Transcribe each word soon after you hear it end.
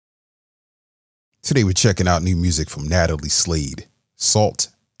Today we're checking out new music from Natalie Slade, Salt,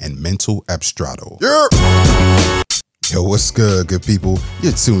 and Mental Abstrato. Yo, what's good people?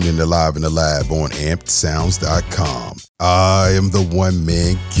 You're tuned in to Live in the Lab on ampedsounds.com. I am the One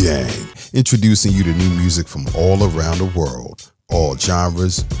Man Gang, introducing you to new music from all around the world, all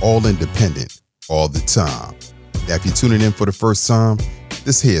genres, all independent, all the time. Now, if you're tuning in for the first time,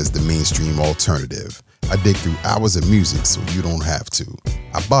 this here is the mainstream alternative. I dig through hours of music so you don't have to.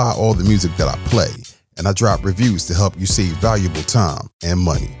 I buy all the music that I play, and I drop reviews to help you save valuable time and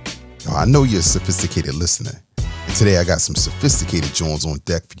money. Now, I know you're a sophisticated listener, and today I got some sophisticated joints on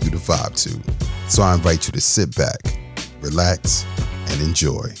deck for you to vibe to. So I invite you to sit back, relax, and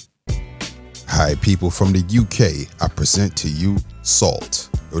enjoy. Hi, people from the UK, I present to you Salt.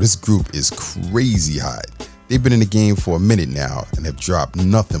 Yo, this group is crazy hot. They've been in the game for a minute now and have dropped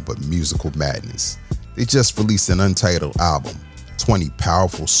nothing but musical madness. They just released an untitled album, 20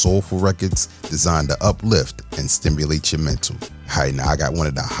 powerful, soulful records designed to uplift and stimulate your mental. Alright, now I got one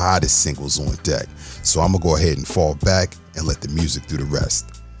of the hottest singles on deck, so I'm gonna go ahead and fall back and let the music do the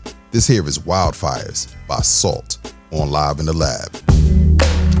rest. This here is Wildfires by Salt on Live in the Lab.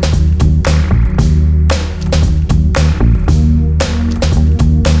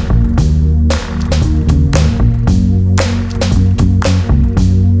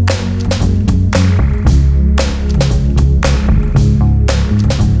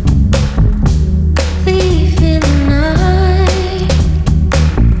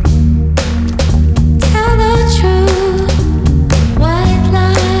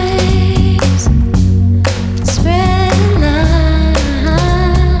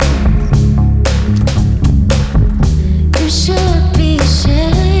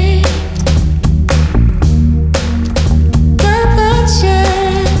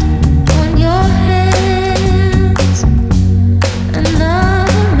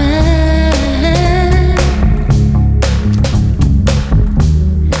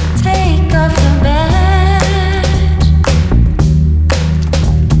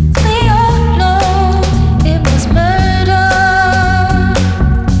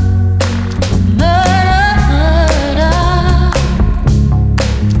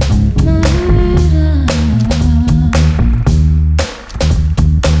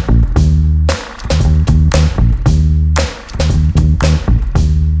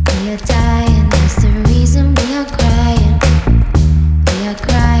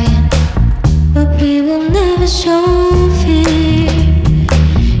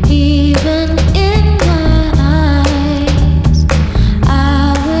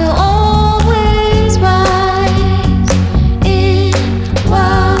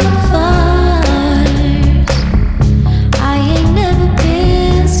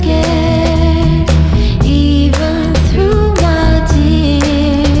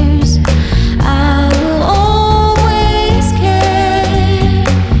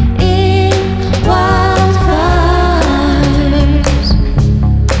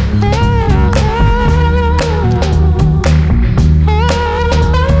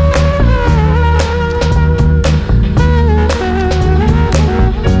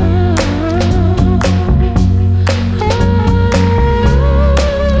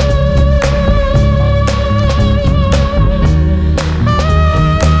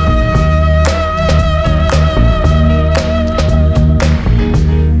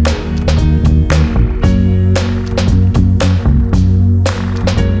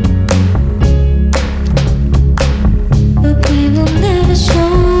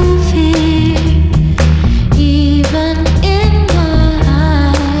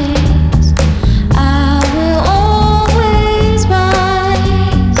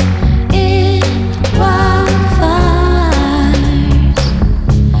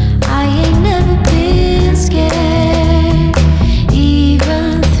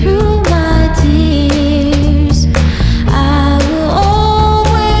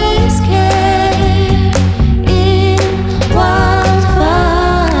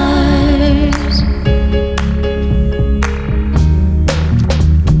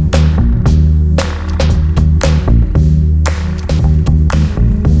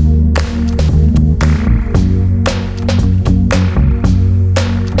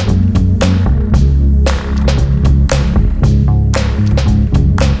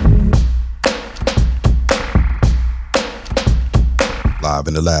 Live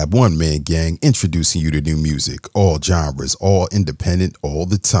in the Lab, One Man Gang, introducing you to new music, all genres, all independent, all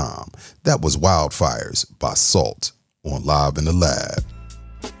the time. That was Wildfires by Salt on Live in the Lab.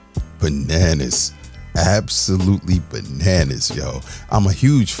 Bananas. Absolutely bananas, yo. I'm a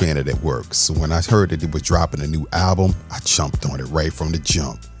huge fan of that work, so when I heard that they were dropping a new album, I jumped on it right from the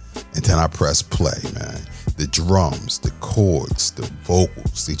jump. And then I press play, man. The drums, the chords, the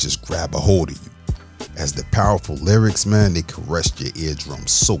vocals, they just grab a hold of you. As the powerful lyrics, man, they caress your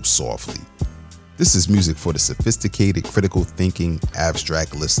eardrums so softly. This is music for the sophisticated, critical thinking,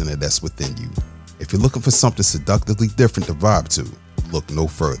 abstract listener that's within you. If you're looking for something seductively different to vibe to, look no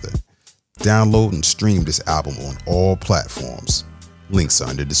further. Download and stream this album on all platforms. Links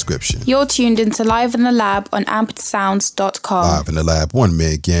are in the description. You're tuned into Live in the Lab on ampedsounds.com. Live in the Lab,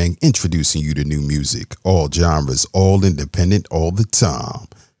 one-man gang introducing you to new music. All genres, all independent, all the time.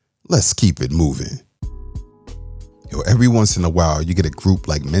 Let's keep it moving. Yo, every once in a while, you get a group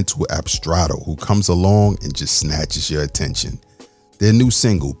like Mental Abstrato who comes along and just snatches your attention. Their new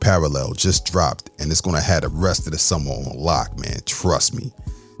single, Parallel, just dropped, and it's going to have the rest of the summer on lock, man. Trust me.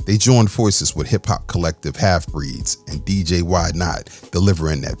 They joined forces with hip-hop collective Half Breeds and DJ Why Not,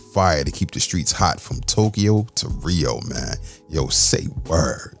 delivering that fire to keep the streets hot from Tokyo to Rio, man. Yo, say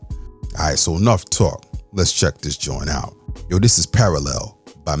word. Alright, so enough talk. Let's check this joint out. Yo, this is Parallel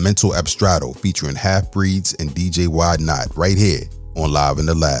by Mental Abstrato featuring Half Breeds and DJ Why Not right here on Live in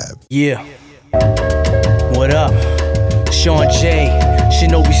the Lab. Yeah. What up? Sean J,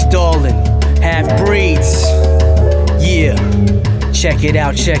 Shinobi Stalin, Half Breeds. Yeah. Check it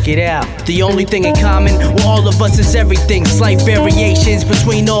out, check it out. The only thing in common with all of us is everything. Slight variations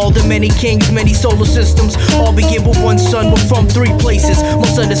between all the many kings, many solar systems. All begin with one sun, we're from three places.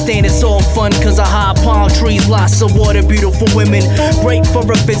 Must understand it's all fun, cause of high palm trees, lots of water, beautiful women. Break for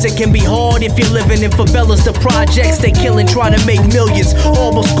a visit can be hard if you're living in favelas. The projects they killing, trying to make millions.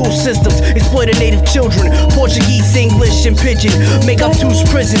 Almost school systems, exploiting native children. Portuguese, English, and Pidgin. Make up two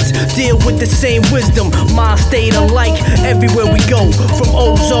prisons, deal with the same wisdom. Mind state alike, everywhere we go. From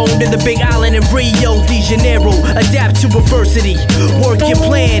Ozone to the Big Island in Rio de Janeiro. Adapt to adversity, work your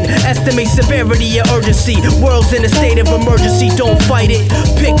plan. Estimate severity and urgency. World's in a state of emergency, don't fight it.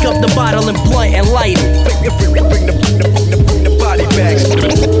 Pick up the bottle and blunt and light it. Bring the body back.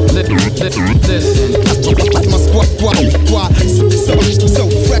 Listen. My squad, so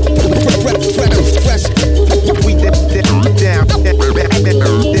fresh. We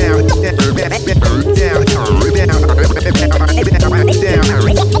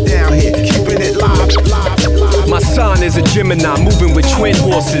down here, keeping it live. My son is a Gemini, moving with twin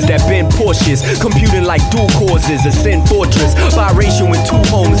horses that bend Porsches, computing like dual causes, a sin fortress, biracial with two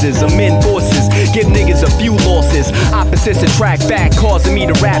homes is amend forces, give niggas a few losses, opposites attract back, causing me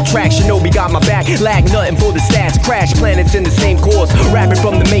to rap track. Shinobi got my back, lag nothing for the stats, crash planets in the same course, rapping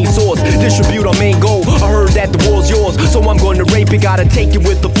from the main source, distribute our main goal. I heard that the war's yours, so I'm gonna rape it, gotta take it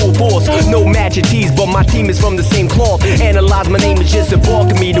with the full force. No magic teas, but my team is from the same cloth. Analyze my name is just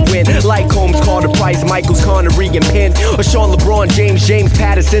involving me to win, like Holmes, Carter Price, Michaels, Connery, and Penn, or Sean LeBron, James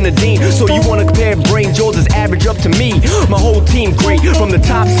Patterson, and Dean. So you wanna compare brains, yours is average up to me. My whole team great, from the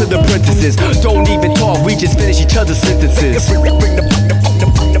tops to the apprentices. Don't even talk, we just finish each other's sentences. Bring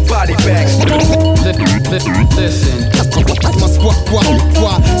the body back. Listen. My squad,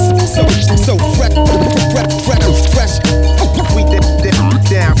 so fresh. We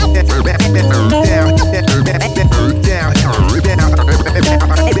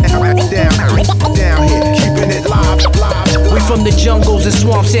down here, keeping it live. We from the jungles and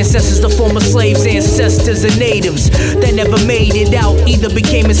swamps, ancestors of former slaves, ancestors of natives that never made it out, either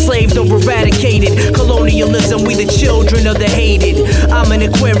became enslaved or eradicated. Colonialism, we the children of the hated. I'm an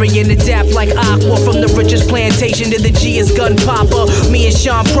Aquarian, adapt like aqua, from the richest plantation to the G is gun popper. Me and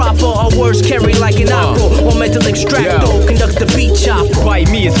Sean proper, our words carry like an opera, or mental extracto conducts the beat chopper. Bite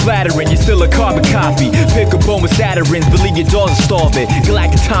me is flattering, you're still a carbon copy. Pick a bone with Saturn's, believe your dogs are starving.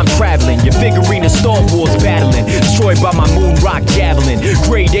 Galactic time traveling, your figurine of Star Wars battling. Destroyed by my moon rock javelin.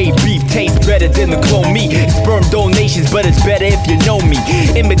 Grade A beef tastes better than the clone meat. Sperm donations, but it's better if you know me.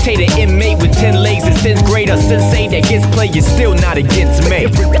 Imitate an inmate with 10 legs and since grade. A sensei that gets played is still not against me.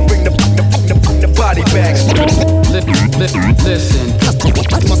 Bring the body back. Listen.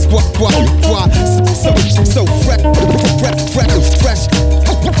 My squad, so fresh.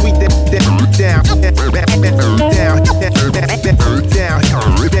 We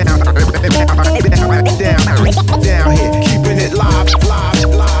down here, keeping it live.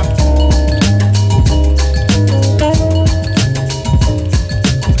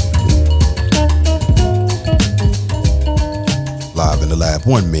 Live in the Lab,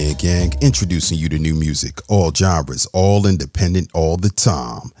 one-man gang introducing you to new music, all genres, all independent, all the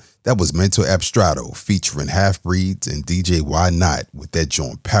time. That was Mental Abstrato featuring Half Breeds and DJ Why Not with that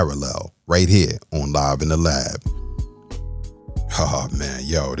joint Parallel right here on Live in the Lab. Oh man,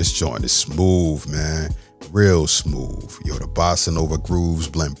 yo, this joint is smooth, man. Real smooth. Yo, the bossa nova grooves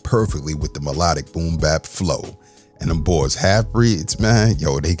blend perfectly with the melodic boom bap flow. And them boys, Half Breeds, man,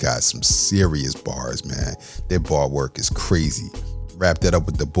 yo, they got some serious bars, man. Their bar work is crazy. Wrap that up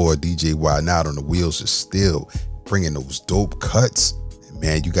with the boy DJ Wild Out on the wheels of steel, bringing those dope cuts. And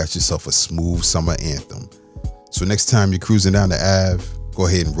man, you got yourself a smooth summer anthem. So next time you're cruising down the Ave, go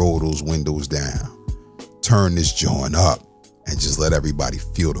ahead and roll those windows down. Turn this joint up and just let everybody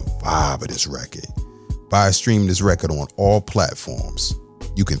feel the vibe of this record. Buy and stream this record on all platforms.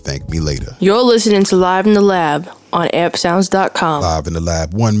 You can thank me later. You're listening to Live in the Lab on ampsounds.com. Live in the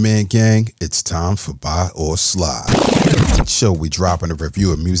Lab, one-man gang. It's time for Buy or Slide. Show we dropping a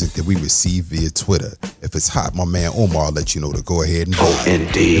review of music that we receive via Twitter. If it's hot, my man Omar will let you know to go ahead and vote.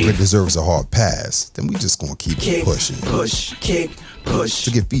 Indeed. If it deserves a hard pass, then we just gonna keep it pushing. Push.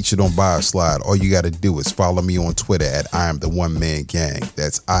 To get featured on Buy or Slide, all you gotta do is follow me on Twitter at I am the one man gang.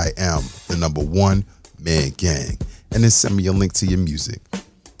 That's I am the number one man gang. And then send me a link to your music.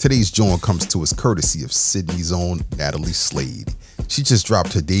 Today's joint comes to us courtesy of Sydney's own Natalie Slade. She just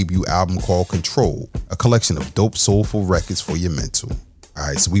dropped her debut album called Control, a collection of dope soulful records for your mental.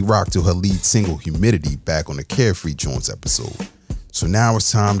 Alright, so we rocked to her lead single Humidity back on the Carefree Joints episode. So now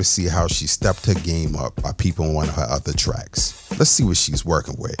it's time to see how she stepped her game up by peeping one of her other tracks. Let's see what she's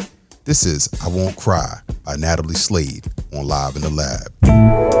working with. This is I Won't Cry by Natalie Slade on Live in the Lab.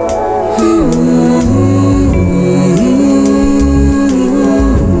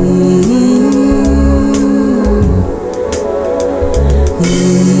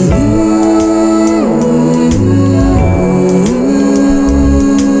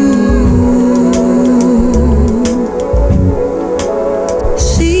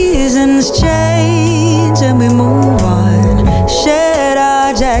 Seasons change and we move on. Shed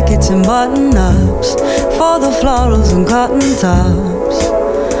our jackets and button-ups for the florals and cotton tops.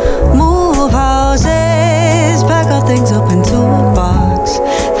 Move houses, pack our things up into a box.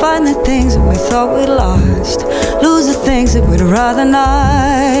 Find the things that we thought we'd lost. Lose the things that we'd rather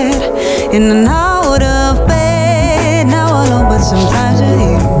not. In and out of bed, now alone but sometimes with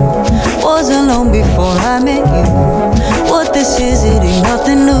you. Was alone before I met you. What this is, it ain't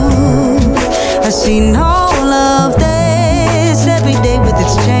nothing new. I've seen all of this every day with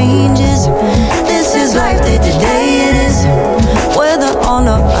its changes. This is life day to day it is. Whether or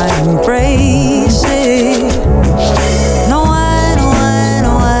not I embrace it. No, I won't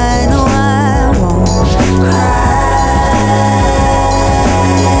cry.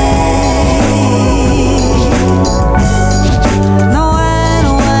 No,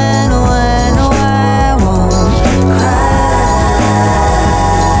 I won't cry.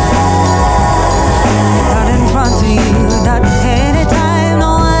 Not in front of you, not anytime. No, I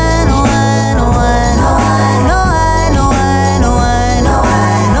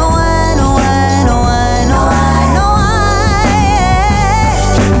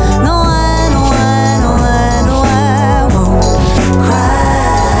won't cry.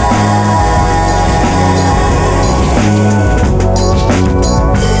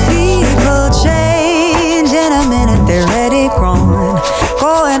 People change in a minute, they're ready grown.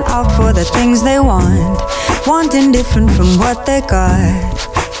 Going out for the things they want, wanting different from what they got.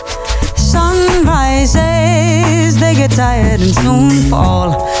 Sunrises, they get tired and soon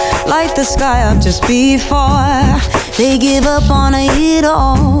fall. Light the sky up just before they give up on it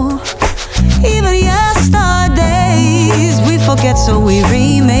all. Even yesterdays we forget, so we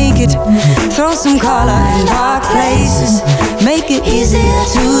remake it. Throw some color in dark places, make it easier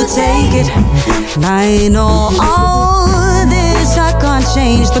to take it. And I know all this, I can't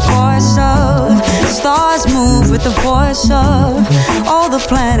change the course of. Stars move with the force of all the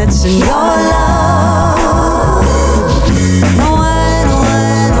planets in your love. No, I won't cry.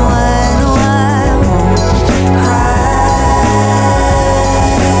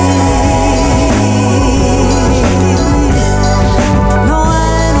 No,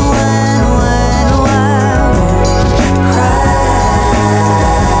 I won't cry.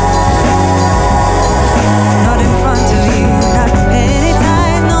 Not in front of you, not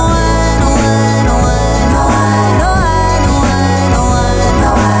anytime. No, I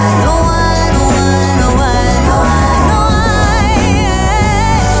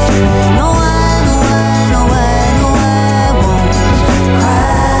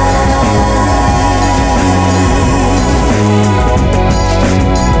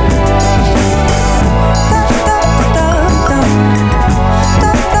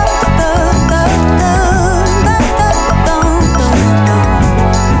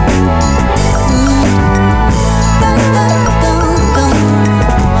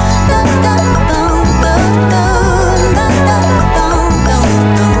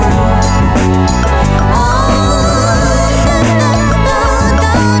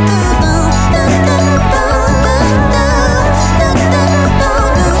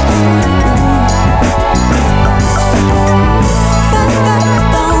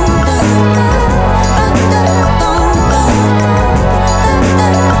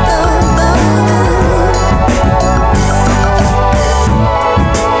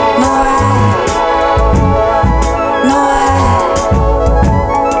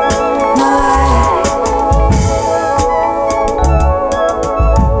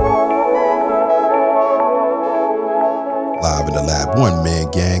Man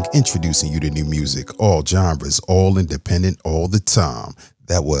Gang, introducing you to new music, all genres, all independent, all the time.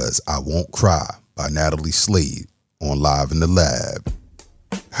 That was I Won't Cry by Natalie Slade on Live in the Lab.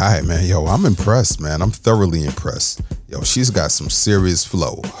 Hi, man. Yo, I'm impressed, man. I'm thoroughly impressed. Yo, she's got some serious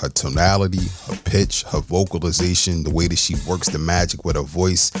flow. Her tonality, her pitch, her vocalization, the way that she works the magic with her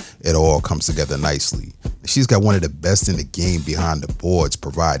voice, it all comes together nicely. She's got one of the best in the game behind the boards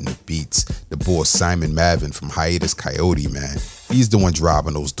providing the beats. The boy Simon Mavin from Hiatus Coyote, man. He's the one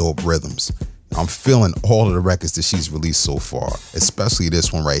driving those dope rhythms. I'm feeling all of the records that she's released so far, especially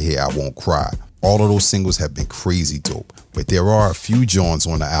this one right here, I Won't Cry. All of those singles have been crazy dope, but there are a few joints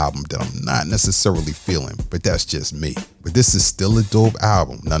on the album that I'm not necessarily feeling, but that's just me. But this is still a dope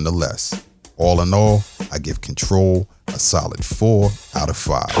album nonetheless. All in all, I give Control a solid 4 out of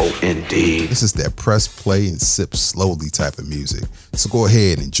 5. Oh, indeed. This is that press play and sip slowly type of music. So go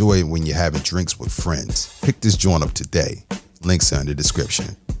ahead and enjoy it when you're having drinks with friends. Pick this joint up today. Links are in the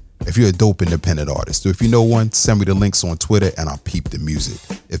description. If you're a dope independent artist, or if you know one, send me the links on Twitter and I'll peep the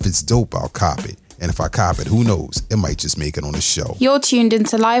music. If it's dope, I'll cop it. And if I cop it, who knows? It might just make it on the show. You're tuned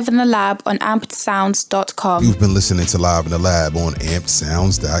into Live in the Lab on ampedsounds.com. You've been listening to Live in the Lab on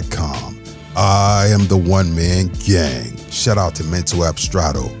ampedsounds.com. I am the One Man Gang. Shout out to Mental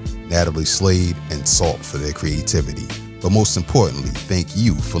Abstrato, Natalie Slade, and Salt for their creativity. But most importantly, thank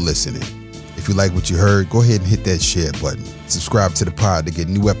you for listening. If you like what you heard, go ahead and hit that share button. Subscribe to the pod to get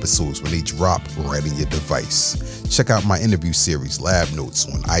new episodes when they drop right in your device. Check out my interview series, Lab Notes,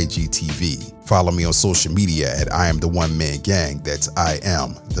 on IGTV. Follow me on social media at I Am The One Man Gang. That's I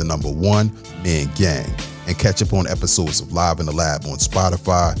Am the number 1 Man Gang. And catch up on episodes of Live in the Lab on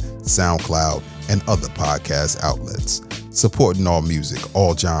Spotify, SoundCloud, and other podcast outlets. Supporting all music,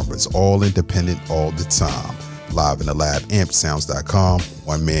 all genres, all independent, all the time. Live in the Lab, ampedsounds.com.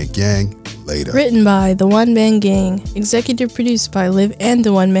 One Man Gang. Later. Written by The One Man Gang. Executive produced by Liv and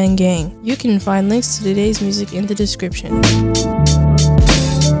The One Man Gang. You can find links to today's music in the description.